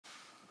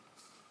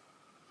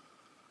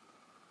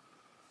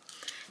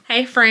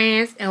Hey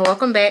friends, and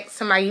welcome back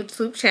to my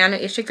YouTube channel.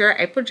 It's your girl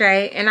April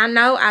J, and I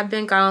know I've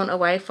been gone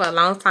away for a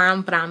long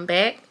time, but I'm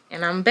back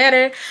and I'm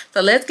better. So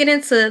let's get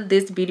into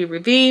this beauty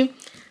review.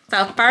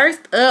 So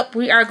first up,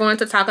 we are going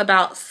to talk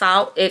about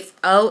Salt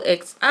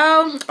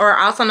XOXO, or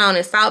also known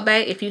as Salt Bae.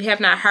 If you have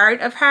not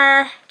heard of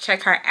her,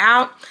 check her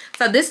out.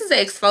 So this is an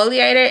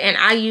exfoliator and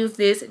I use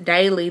this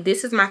daily.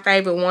 This is my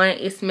favorite one.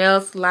 It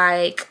smells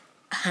like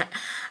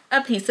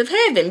a piece of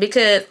heaven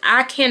because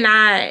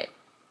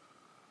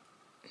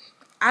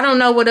I don't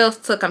know what else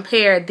to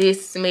compare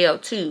this smell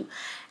to.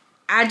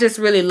 I just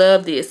really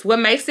love this. What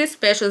makes this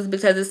special is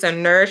because it's a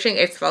nourishing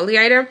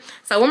exfoliator.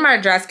 So where my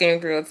dry skin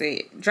girls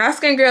at? Dry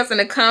skin girls in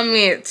the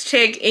comments,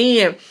 check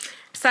in.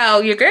 So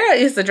your girl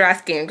is a dry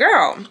skin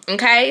girl,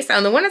 okay? So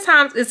in the winter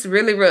times, it's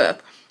really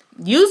rough.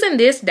 Using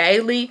this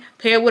daily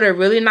paired with a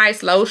really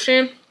nice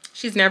lotion,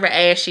 she's never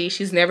ashy,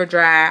 she's never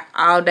dry,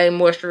 all day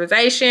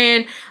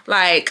moisturization.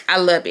 Like, I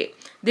love it.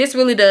 This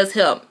really does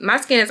help. My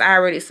skin is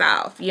already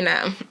soft, you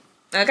know.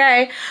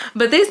 Okay,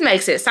 but this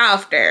makes it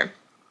softer,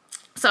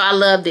 so I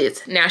love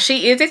this. Now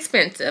she is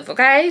expensive,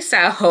 okay,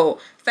 so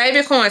save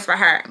your coins for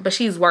her, but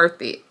she's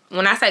worth it.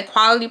 When I say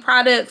quality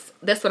products,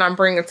 that's what I'm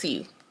bringing to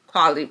you.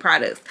 Quality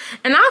products.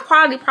 And all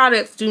quality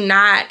products do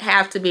not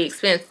have to be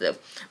expensive,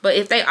 but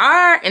if they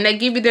are and they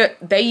give you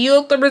they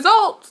yield the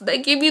results, they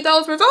give you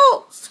those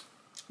results,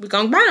 we're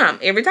gonna buy them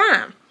every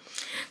time.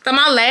 So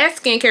my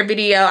last skincare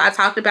video, I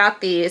talked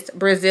about this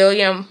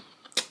Brazilian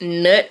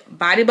nut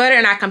body butter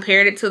and I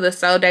compared it to the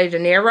Sol de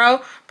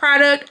Janeiro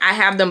product. I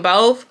have them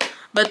both,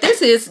 but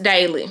this is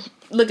daily.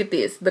 Look at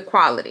this, the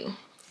quality.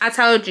 I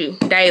told you,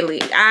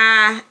 daily.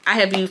 I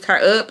have used her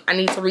up. I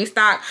need to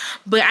restock,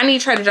 but I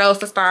need Trader Joe's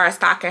to start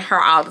stocking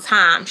her all the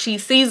time.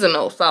 She's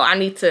seasonal, so I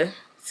need to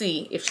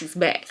see if she's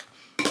back.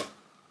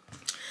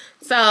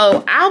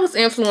 So I was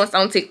influenced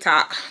on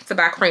TikTok to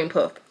buy cream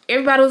puff.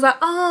 Everybody was like,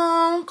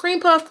 oh, cream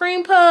puff,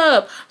 cream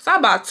puff. So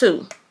I bought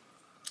two.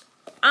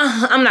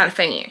 I'm not a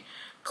fan.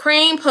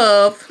 Cream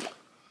puff,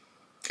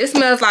 it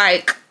smells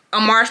like a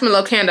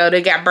marshmallow candle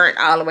that got burnt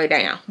all the way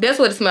down. That's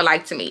what it smelled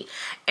like to me.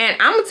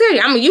 And I'm gonna tell you,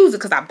 I'm gonna use it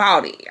because I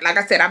bought it. Like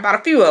I said, I bought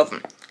a few of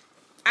them.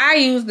 I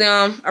use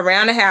them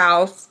around the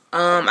house.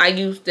 I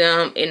use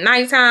them at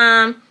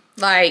nighttime.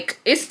 Like,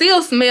 it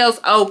still smells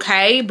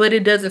okay, but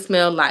it doesn't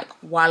smell like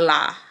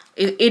voila.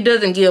 It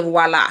doesn't give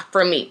voila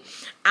for me.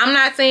 I'm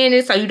not saying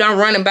this so you don't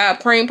run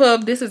about cream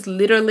puff. This is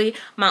literally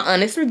my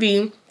honest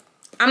review.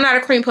 I'm not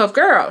a cream puff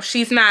girl.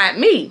 She's not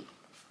me.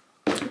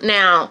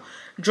 Now,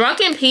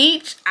 Drunken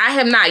Peach, I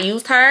have not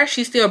used her.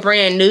 She's still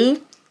brand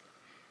new.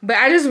 But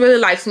I just really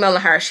like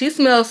smelling her. She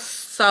smells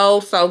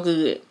so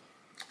good.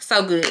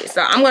 So good.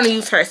 So I'm going to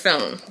use her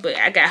soon. But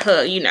I got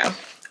her, you know,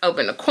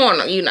 over in the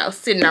corner, you know,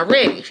 sitting there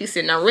ready. She's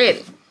sitting there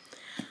ready.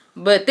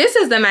 But this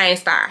is the main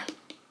star.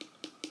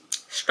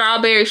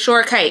 Strawberry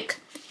shortcake.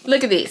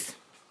 Look at this.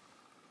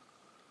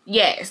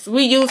 Yes,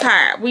 we use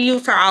her. We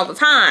use her all the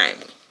time.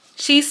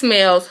 She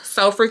smells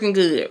so freaking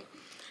good.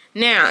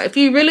 Now, if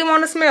you really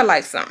want to smell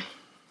like something,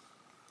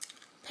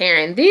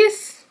 pairing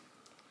this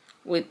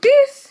with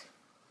this,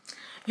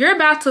 you're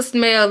about to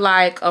smell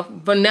like a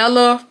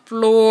vanilla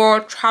floor,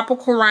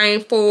 tropical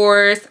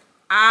rainforest,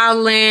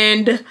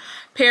 island,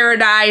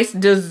 paradise,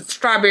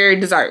 strawberry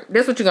dessert.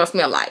 That's what you're going to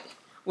smell like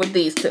with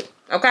these two,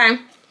 okay?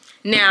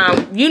 Now,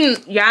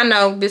 y'all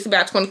know this is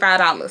about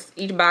 $25.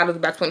 Each bottle is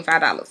about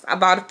 $25. I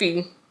bought a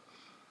few,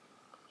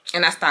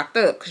 and I stocked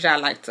up because y'all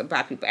like to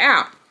buy people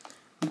out.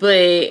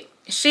 But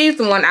she's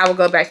the one I will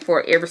go back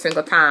for every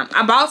single time.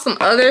 I bought some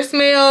other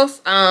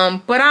smells, but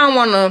I don't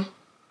want to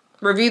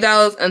review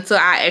those until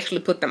I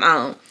actually put them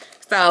on.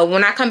 So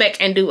when I come back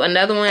and do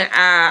another one,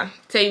 I'll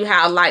tell you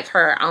how I like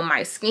her on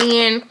my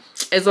skin,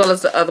 as well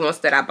as the other ones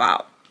that I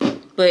bought.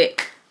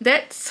 But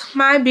that's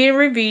my beauty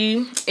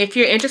review. If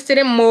you're interested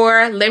in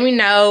more, let me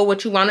know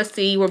what you want to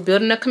see. We're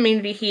building a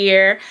community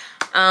here.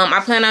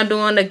 I plan on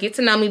doing a get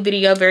to know me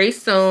video very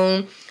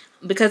soon,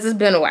 because it's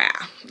been a while.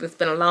 It's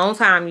been a long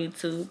time,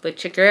 YouTube.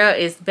 But your girl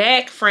is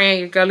back, friend.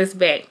 Your girl is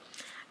back.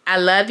 I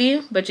love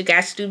you, but you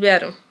got to do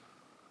better.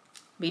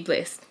 Be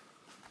blessed.